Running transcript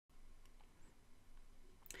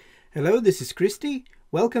Hello, this is Cristi.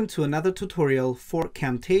 Welcome to another tutorial for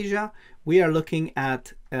Camtasia. We are looking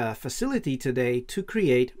at a facility today to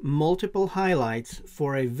create multiple highlights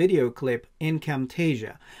for a video clip in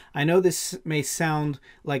Camtasia. I know this may sound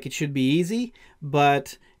like it should be easy,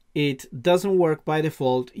 but it doesn't work by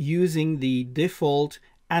default using the default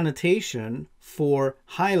annotation for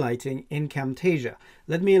highlighting in Camtasia.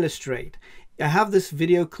 Let me illustrate. I have this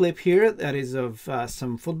video clip here that is of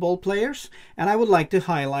some football players, and I would like to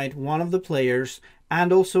highlight one of the players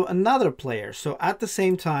and also another player. So at the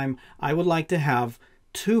same time, I would like to have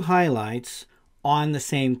two highlights on the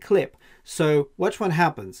same clip. So watch what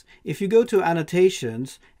happens. If you go to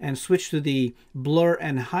annotations and switch to the blur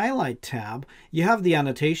and highlight tab, you have the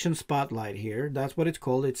annotation spotlight here. That's what it's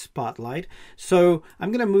called. It's spotlight. So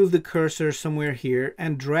I'm going to move the cursor somewhere here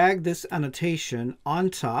and drag this annotation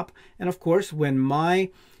on top. And of course, when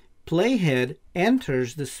my playhead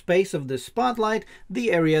enters the space of the spotlight,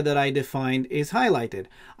 the area that I defined is highlighted.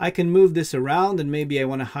 I can move this around and maybe I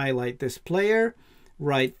want to highlight this player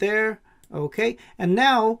right there. Okay, and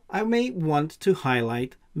now I may want to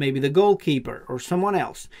highlight maybe the goalkeeper or someone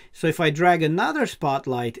else. So if I drag another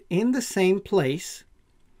spotlight in the same place,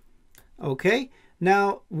 okay,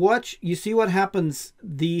 now watch, you see what happens.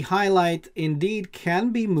 The highlight indeed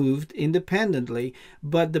can be moved independently,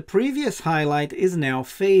 but the previous highlight is now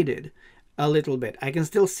faded a little bit. I can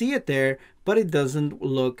still see it there, but it doesn't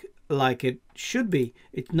look like it should be.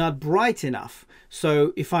 It's not bright enough.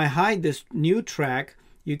 So if I hide this new track,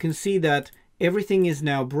 you can see that everything is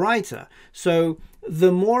now brighter. So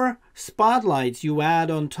the more spotlights you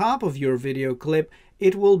add on top of your video clip,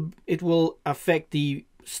 it will affect the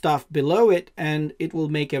stuff below it and it will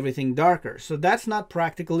make everything darker. So that's not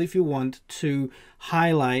practical if you want to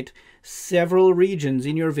highlight several regions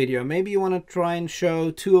in your video. Maybe you want to try and show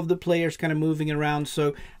two of the players kind of moving around.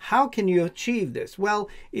 So how can you achieve this? Well,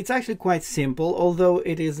 it's actually quite simple, although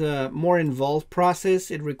it is a more involved process.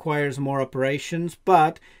 It requires more operations,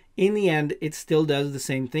 but in the end, it still does the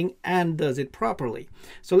same thing and does it properly.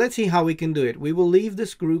 So let's see how we can do it. We will leave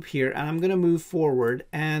this group here and I'm going to move forward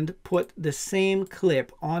and put the same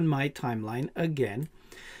clip on my timeline again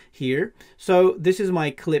here. So this is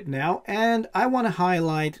my clip now and I want to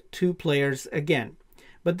highlight two players again.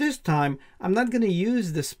 But this time I'm not going to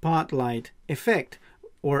use the spotlight effect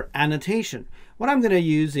or annotation. What I'm going to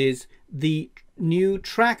use is the new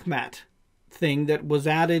track mat thing that was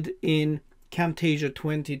added in Camtasia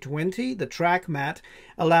 2020. The track mat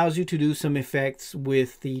allows you to do some effects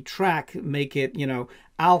with the track, make it, you know,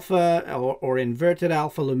 alpha or inverted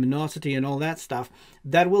alpha luminosity and all that stuff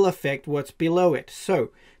that will affect what's below it.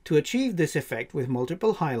 So to achieve this effect with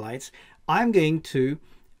multiple highlights, I'm going to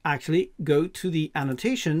actually go to the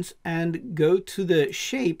annotations and go to the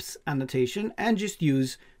shapes annotation and just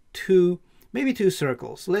use maybe two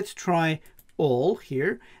circles. Let's try all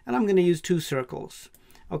here and I'm going to use two circles.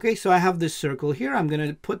 Okay, so I have this circle here. I'm going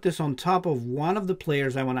to put this on top of one of the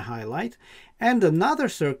players I want to highlight and another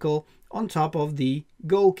circle on top of the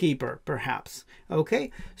goalkeeper, perhaps. Okay,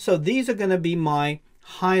 so these are going to be my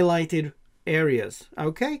highlighted areas.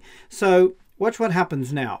 Okay, so watch what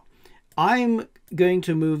happens now. I'm going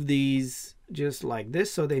to move these just like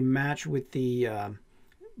this so they match with the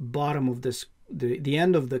bottom of this, the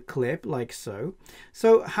end of the clip, like so.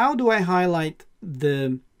 So how do I highlight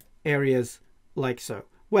the areas like so?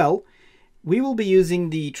 Well, we will be using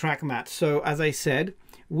the track mat. So as I said,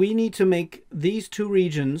 we need to make these two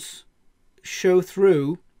regions show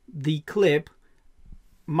through the clip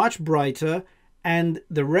much brighter and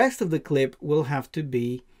the rest of the clip will have to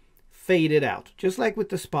be faded out, just like with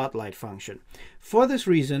the spotlight function. For this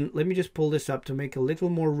reason, let me just pull this up to make a little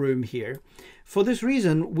more room here. For this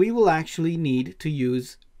reason, we will actually need to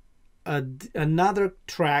use another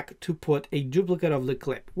track to put a duplicate of the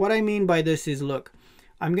clip. What I mean by this is, look,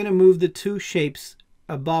 I'm going to move the two shapes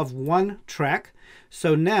above one track.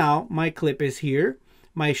 So now my clip is here.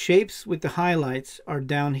 My shapes with the highlights are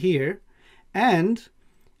down here. And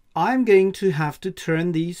I'm going to have to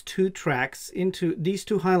turn these two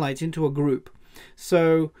highlights into a group.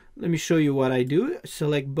 So let me show you what I do.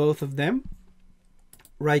 Select both of them,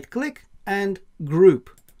 right click and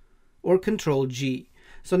group or Control G.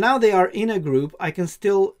 So now they are in a group. I can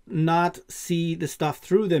still not see the stuff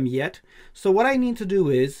through them yet. So what I need to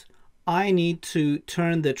do is I need to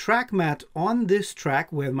turn the track mat on this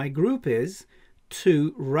track where my group is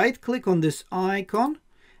to right click on this icon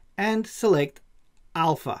and select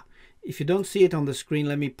alpha. If you don't see it on the screen,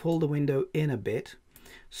 let me pull the window in a bit.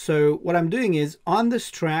 So what I'm doing is on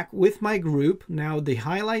this track with my group, now the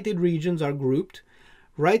highlighted regions are grouped,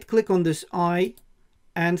 right click on this eye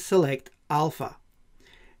and select alpha.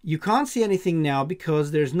 You can't see anything now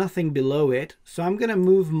because there's nothing below it. So I'm going to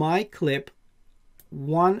move my clip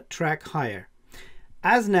one track higher.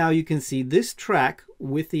 As now you can see, this track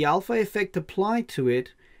with the alpha effect applied to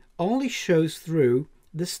it only shows through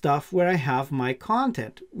the stuff where I have my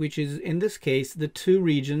content, which is in this case the two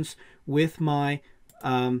regions with my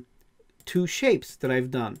two shapes that I've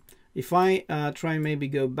done. If I try and maybe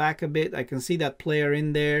go back a bit, I can see that player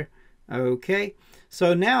in there. Okay,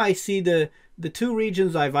 so now I see the two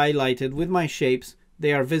regions I've highlighted with my shapes,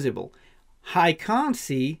 they are visible. I can't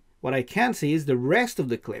see, what I can see is the rest of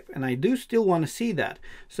the clip, and I do still want to see that.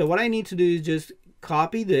 So what I need to do is just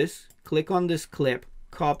copy this, click on this clip,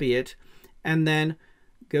 copy it, and then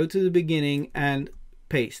go to the beginning and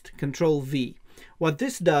paste, Control V. What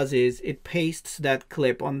this does is it pastes that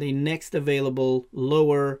clip on the next available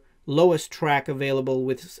lowest track available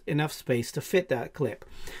with enough space to fit that clip.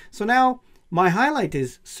 So now my highlight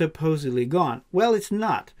is supposedly gone. Well, it's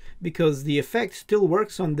not, because the effect still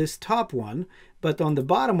works on this top one, but on the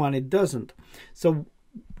bottom one it doesn't. So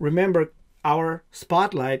remember, our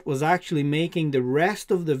spotlight was actually making the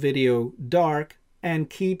rest of the video dark and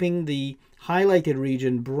keeping the highlighted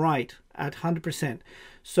region bright at 100%.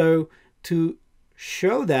 So to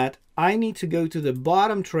show that, I need to go to the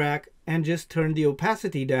bottom track and just turn the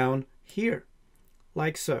opacity down here,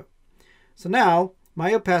 like so. So now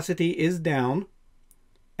my opacity is down,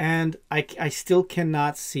 and I still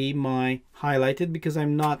cannot see my highlighted because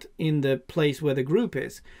I'm not in the place where the group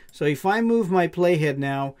is. So if I move my playhead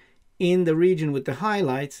now in the region with the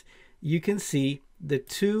highlights, you can see the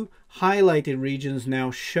two highlighted regions now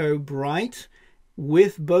show bright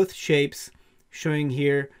with both shapes showing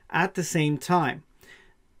here at the same time.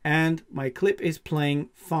 And my clip is playing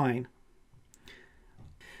fine.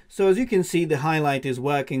 So as you can see, the highlight is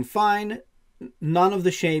working fine. None of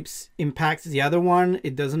the shapes impacts the other one.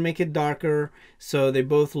 It doesn't make it darker, so they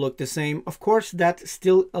both look the same. Of course, that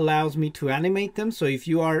still allows me to animate them. So if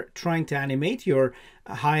you are trying to animate your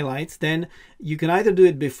highlights, then you can either do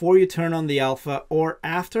it before you turn on the alpha or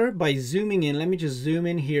after by zooming in. Let me just zoom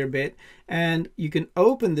in here a bit, and you can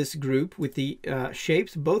open this group with the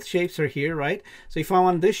shapes. Both shapes are here, right? So if I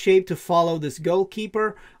want this shape to follow this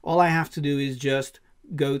goalkeeper, all I have to do is just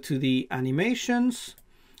go to the animations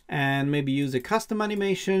and maybe use a custom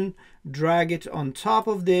animation, drag it on top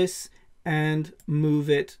of this and move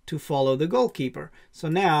it to follow the goalkeeper. So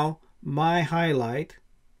now my highlight,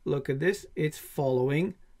 look at this, it's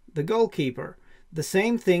following the goalkeeper. The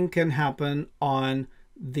same thing can happen on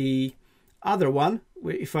the other one.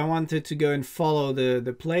 If I wanted to go and follow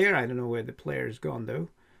the player, I don't know where the player is gone though,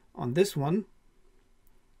 on this one.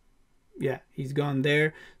 Yeah, he's gone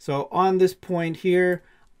there. So on this point here,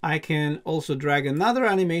 I can also drag another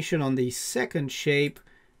animation on the second shape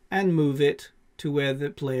and move it to where the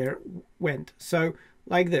player went. So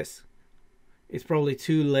like this. It's probably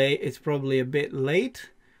too late. It's probably a bit late.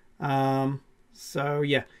 So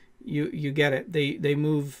yeah, you get it. They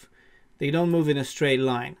move. They don't move in a straight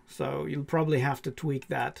line. So you'll probably have to tweak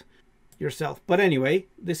that yourself. But anyway,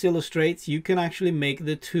 this illustrates you can actually make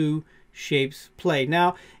the two shapes play.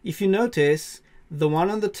 Now, if you notice, the one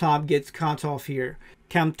on the top gets cut off here.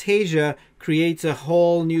 Camtasia creates a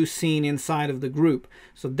whole new scene inside of the group.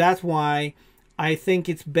 So that's why I think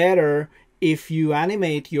it's better if you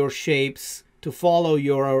animate your shapes to follow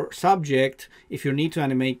your subject. If you need to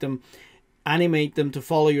animate them to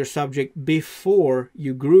follow your subject before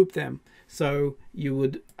you group them. So you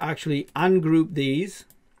would actually ungroup these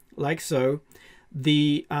like so.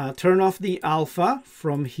 The turn off the alpha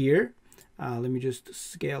from here. Let me just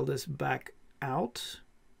scale this back out.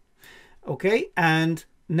 Okay, and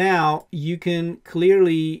now you can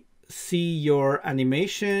clearly see your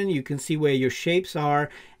animation, you can see where your shapes are,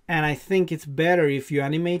 and I think it's better if you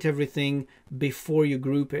animate everything before you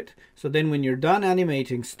group it. So then when you're done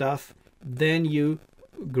animating stuff, then you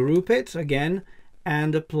group it again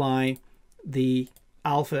and apply the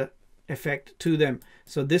alpha effect to them.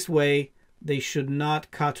 So this way they should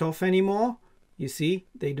not cut off anymore. You see,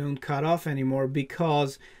 they don't cut off anymore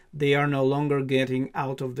because they are no longer getting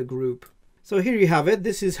out of the group. So here you have it.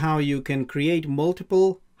 This is how you can create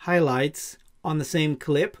multiple highlights on the same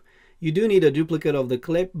clip. You do need a duplicate of the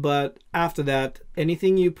clip, but after that,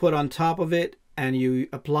 anything you put on top of it and you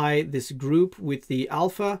apply this group with the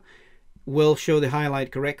alpha will show the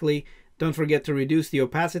highlight correctly. Don't forget to reduce the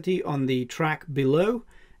opacity on the track below,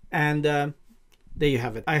 and there you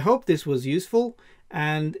have it. I hope this was useful,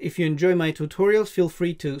 and if you enjoy my tutorials, feel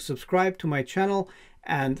free to subscribe to my channel,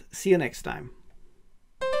 and see you next time.